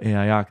 published the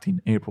AI Act in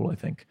April, I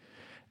think.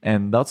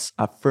 And that's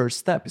a first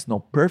step. It's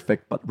not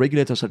perfect, but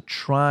regulators are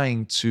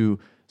trying to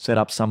set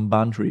up some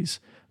boundaries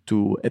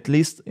to at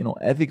least,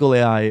 ethical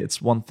AI,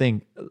 it's one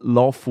thing.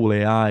 Lawful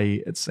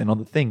AI, it's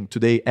another thing.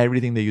 Today,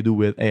 everything that you do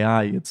with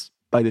AI, it's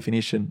by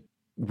definition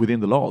within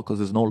the law, because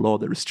there's no law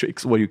that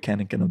restricts what you can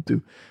and cannot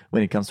do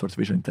when it comes to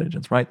artificial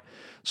intelligence, right?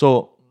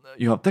 So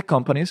you have tech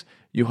companies,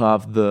 you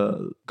have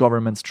the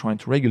governments trying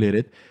to regulate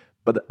it,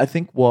 but I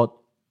think what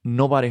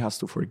nobody has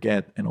to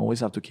forget and always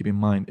have to keep in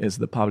mind is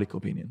the public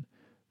opinion.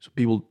 So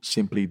people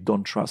simply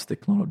don't trust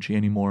technology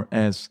anymore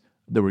as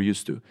they were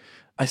used to.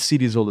 I see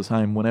this all the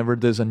time. Whenever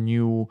there's a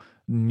new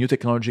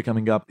technology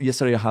coming up.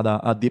 Yesterday I had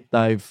a deep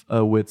dive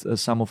with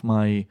some of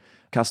my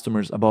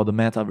customers about the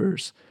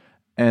metaverse.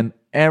 And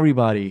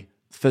everybody,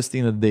 first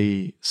thing that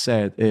they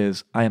said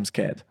is, I am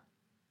scared.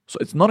 So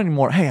it's not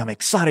anymore, hey, I'm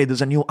excited,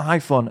 there's a new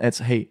iPhone. It's,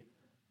 hey,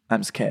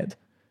 I'm scared.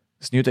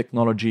 This new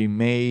technology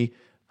may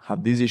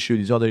have this issue,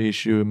 this other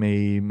issue,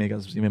 may make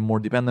us even more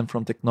dependent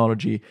from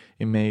technology.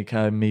 It may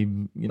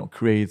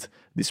create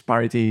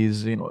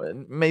disparities, it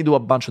may do a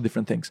bunch of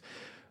different things.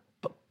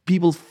 But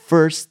people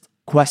first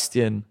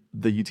question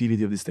the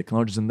utility of these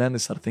technologies, and then they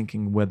start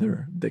thinking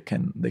whether they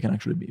can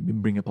actually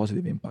bring a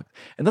positive impact.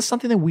 And that's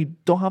something that we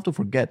don't have to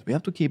forget. We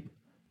have to keep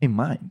in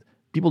mind.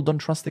 People don't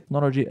trust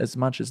technology as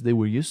much as they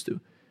were used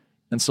to.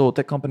 And so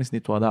tech companies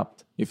need to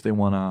adapt if they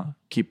want to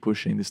keep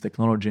pushing this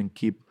technology and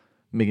keep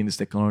making this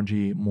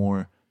technology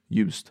more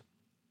used.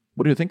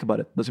 What do you think about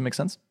it? Does it make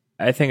sense?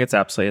 I think it's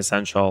absolutely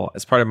essential.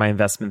 As part of my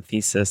investment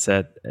thesis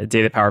at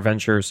Data Power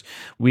Ventures,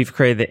 we've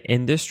created the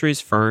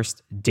industry's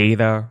first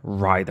data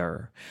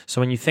rider. So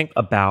when you think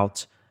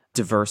about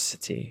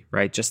diversity,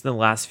 right? Just in the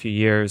last few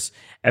years,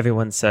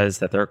 everyone says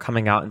that they're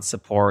coming out in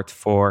support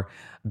for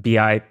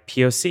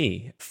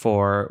BIPOC,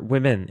 for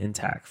women in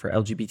tech, for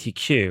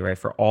LGBTQ, right?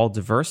 For all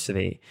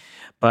diversity.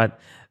 But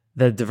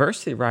the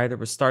diversity rider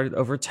was started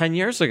over 10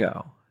 years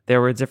ago. There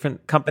were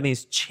different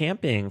companies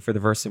championing for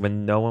diversity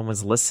when no one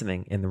was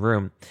listening in the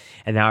room.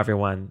 And now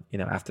everyone,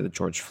 after the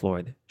George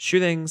Floyd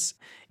shootings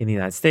in the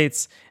United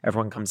States,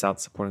 everyone comes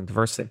out supporting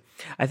diversity.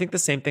 I think the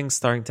same thing's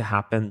starting to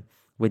happen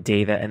with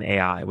data and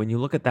AI. When you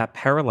look at that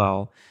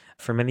parallel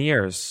for many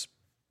years,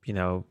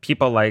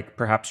 people like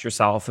perhaps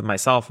yourself and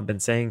myself have been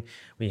saying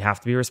we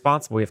have to be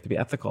responsible, we have to be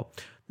ethical.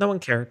 No one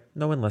cared.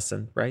 No one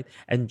listened, right?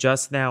 And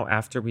just now,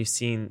 after we've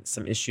seen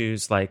some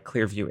issues like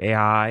Clearview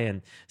AI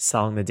and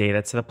selling the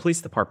data to the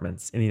police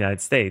departments in the United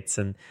States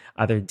and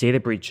other data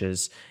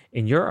breaches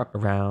in Europe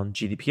around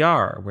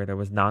GDPR, where there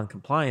was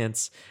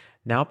non-compliance,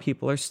 now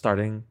people are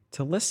starting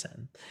to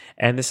listen.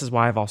 And this is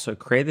why I've also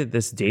created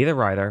this data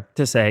rider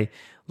to say,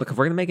 look, if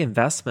we're going to make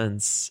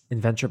investments in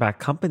venture-backed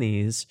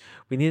companies,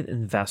 we need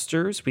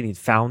investors, we need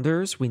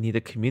founders, we need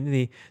a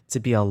community to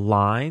be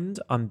aligned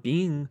on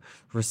being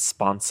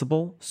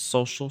responsible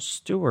social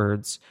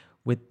stewards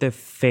with the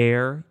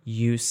fair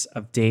use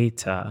of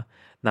data,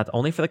 not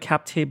only for the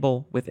cap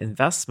table with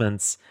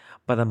investments,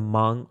 but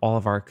among all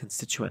of our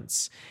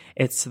constituents.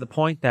 It's to the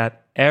point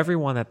that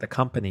everyone at the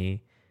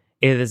company,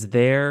 it is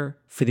their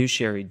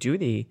fiduciary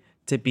duty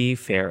to be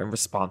fair and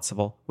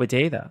responsible with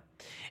data.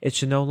 It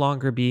should no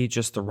longer be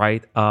just the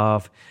right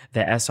of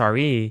the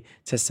SRE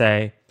to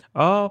say,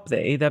 oh, the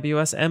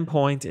AWS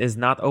endpoint is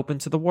not open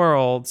to the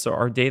world, so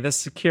our data is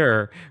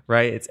secure,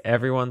 right? It's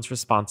everyone's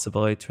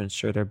responsibility to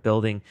ensure they're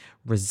building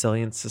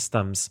resilient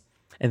systems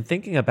and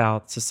thinking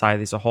about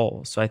society as a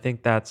whole. So I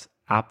think that's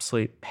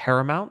absolutely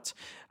paramount.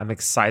 I'm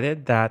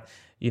excited that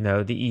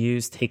the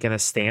EU's taken a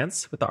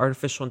stance with the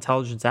Artificial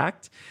Intelligence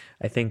Act.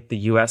 I think the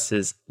US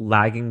is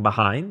lagging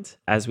behind,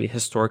 as we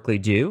historically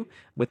do,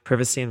 with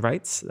privacy and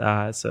rights.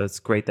 So it's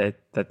great that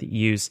the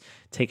EU's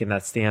taken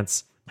that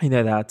stance. I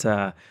know that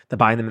the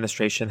Biden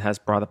administration has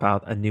brought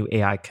about a new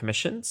AI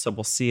commission. So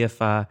we'll see if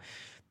the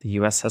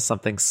US has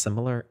something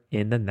similar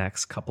in the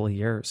next couple of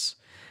years.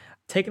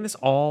 Taking this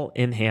all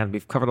in hand,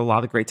 we've covered a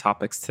lot of great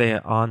topics today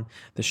on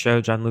the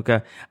show,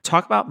 Gianluca.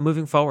 Talk about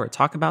moving forward.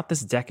 Talk about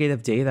this decade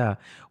of data.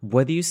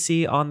 What do you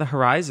see on the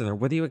horizon, or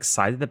what are you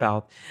excited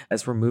about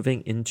as we're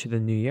moving into the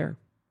new year?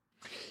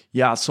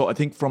 Yeah, so I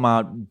think from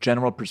a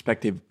general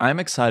perspective, I'm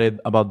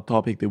excited about the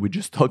topic that we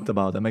just talked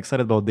about. I'm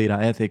excited about data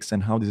ethics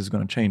and how this is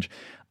going to change.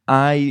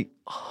 I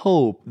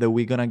hope that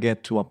we're going to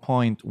get to a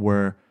point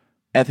where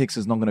ethics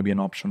is not going to be an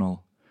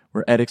optional,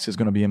 where ethics is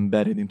going to be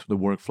embedded into the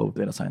workflow of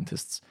data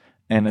scientists.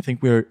 And I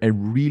think we're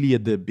really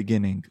at the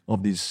beginning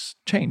of this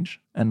change,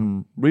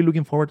 and really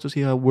looking forward to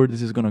see where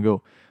this is going to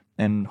go,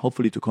 and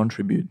hopefully to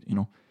contribute.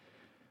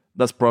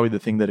 That's probably the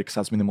thing that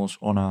excites me the most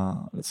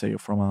on let's say,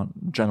 from a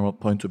general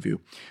point of view.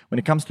 When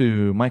it comes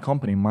to my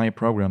company, my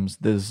programs,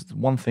 there's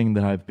one thing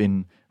that I've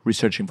been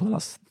researching for the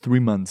last 3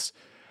 months.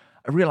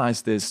 I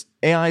realized this.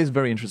 AI is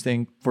very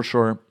interesting, for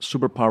sure,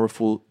 super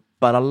powerful.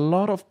 But a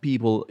lot of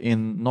people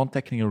in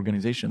non-technical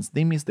organizations,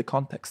 they miss the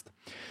context.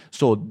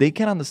 So they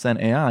can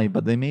understand AI,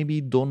 but they maybe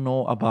don't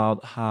know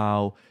about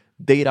how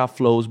data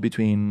flows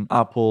between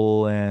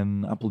Apple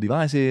and Apple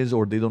devices,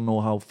 or they don't know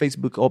how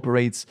Facebook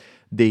operates.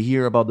 They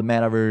hear about the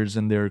metaverse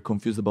and they're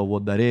confused about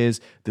what that is.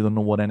 They don't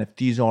know what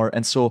NFTs are.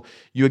 And so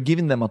you're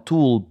giving them a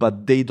tool,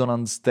 but they don't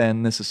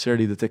understand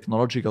necessarily the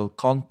technological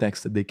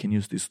context that they can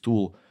use this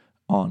tool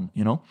on,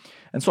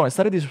 And so I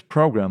started this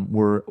program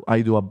where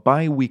I do a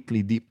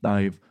bi-weekly deep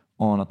dive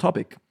on a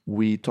topic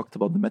we talked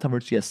about the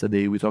metaverse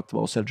yesterday. We talked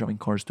about self-driving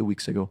cars 2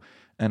 weeks ago.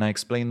 And I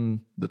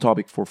explained the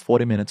topic for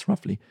 40 minutes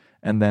roughly.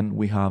 And then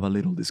we have a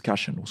little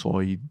discussion. So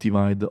I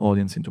divide the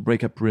audience into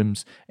breakout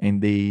rooms,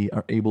 and they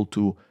are able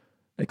to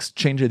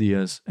exchange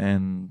ideas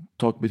and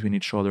talk between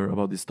each other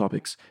about these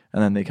topics.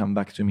 And then they come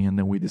back to me, and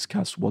then we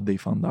discuss what they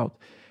found out.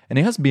 And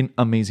it has been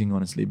amazing,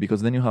 honestly,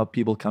 because then you have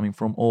people coming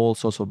from all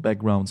sorts of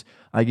backgrounds.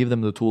 I give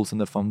them the tools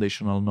and the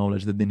foundational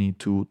knowledge that they need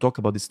to talk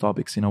about these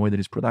topics in a way that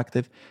is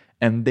productive.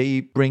 And they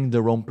bring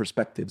their own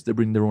perspectives, they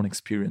bring their own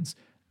experience.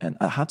 And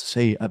I have to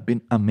say, I've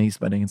been amazed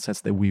by the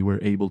insights that we were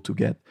able to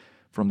get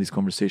from these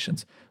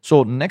conversations.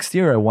 So next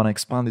year, I want to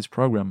expand this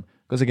program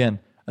because, again,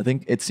 I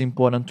think it's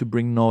important to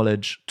bring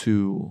knowledge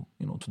to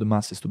the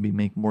masses, to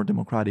make more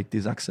democratic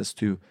this access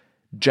to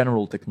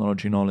general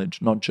technology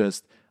knowledge, not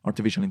just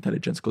artificial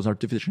intelligence, because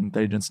artificial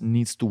intelligence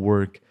needs to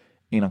work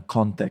in a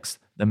context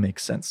that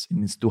makes sense. It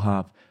needs to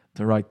have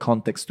the right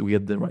context to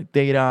get the right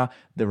data,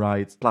 the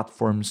right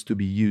platforms to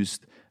be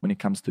used when it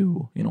comes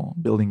to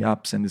building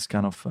apps and this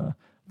kind of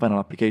final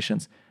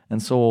applications.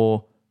 And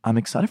so I'm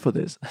excited for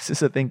this. This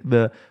is, I think,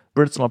 the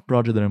personal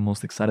project that I'm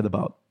most excited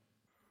about.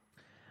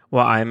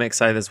 Well, I'm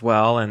excited as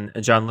well. And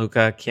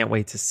Gianluca, can't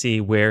wait to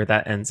see where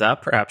that ends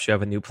up. Perhaps you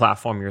have a new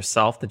platform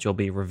yourself that you'll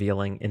be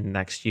revealing in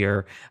next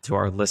year to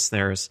our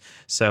listeners.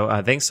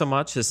 So thanks so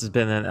much. This has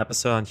been an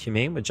episode on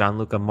Humane with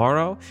Gianluca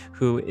Moro,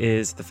 who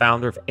is the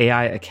founder of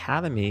AI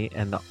Academy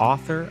and the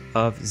author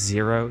of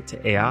Zero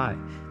to AI.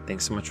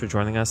 Thanks so much for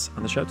joining us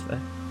on the show today.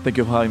 Thank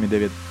you for having me,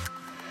 David.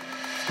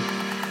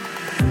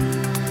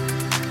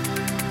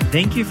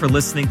 Thank you for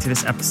listening to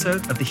this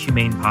episode of the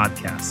Humane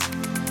Podcast.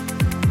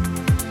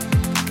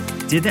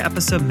 Did the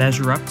episode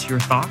measure up to your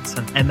thoughts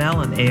on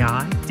ML and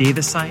AI,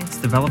 data science,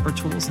 developer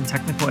tools, and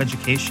technical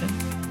education?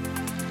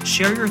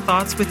 Share your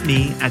thoughts with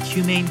me at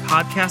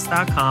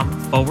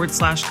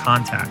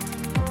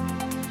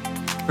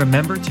humanepodcast.com/contact.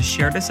 Remember to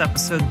share this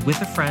episode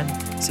with a friend,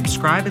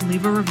 subscribe and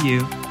leave a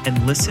review,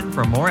 and listen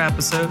for more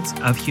episodes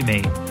of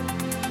Humane.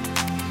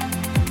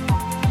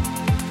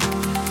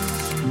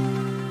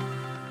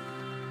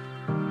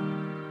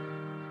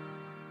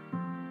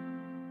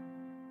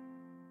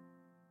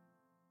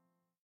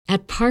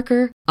 At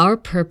Parker, our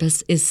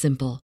purpose is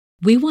simple.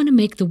 We want to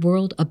make the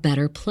world a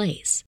better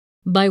place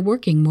by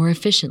working more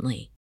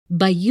efficiently,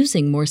 by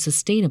using more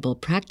sustainable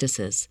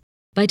practices,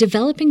 by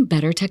developing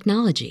better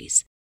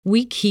technologies.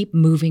 We keep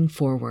moving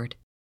forward.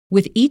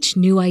 With each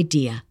new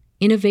idea,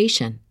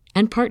 innovation,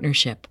 and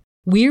partnership,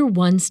 we're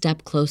one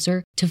step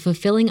closer to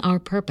fulfilling our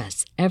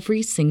purpose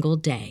every single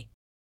day.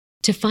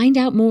 To find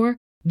out more,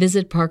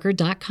 visit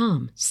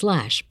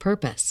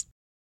parker.com/purpose.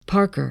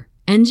 Parker,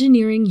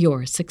 engineering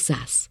your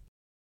success.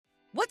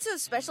 What's so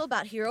special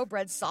about Hero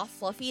Bread's soft,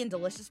 fluffy, and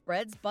delicious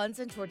breads, buns,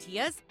 and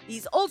tortillas?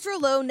 These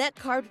ultra-low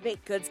net-carb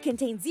baked goods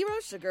contain zero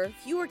sugar,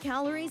 fewer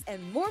calories,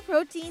 and more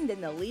protein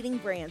than the leading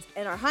brands,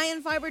 and are high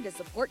in fiber to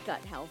support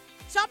gut health.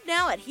 Shop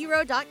now at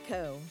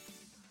hero.co.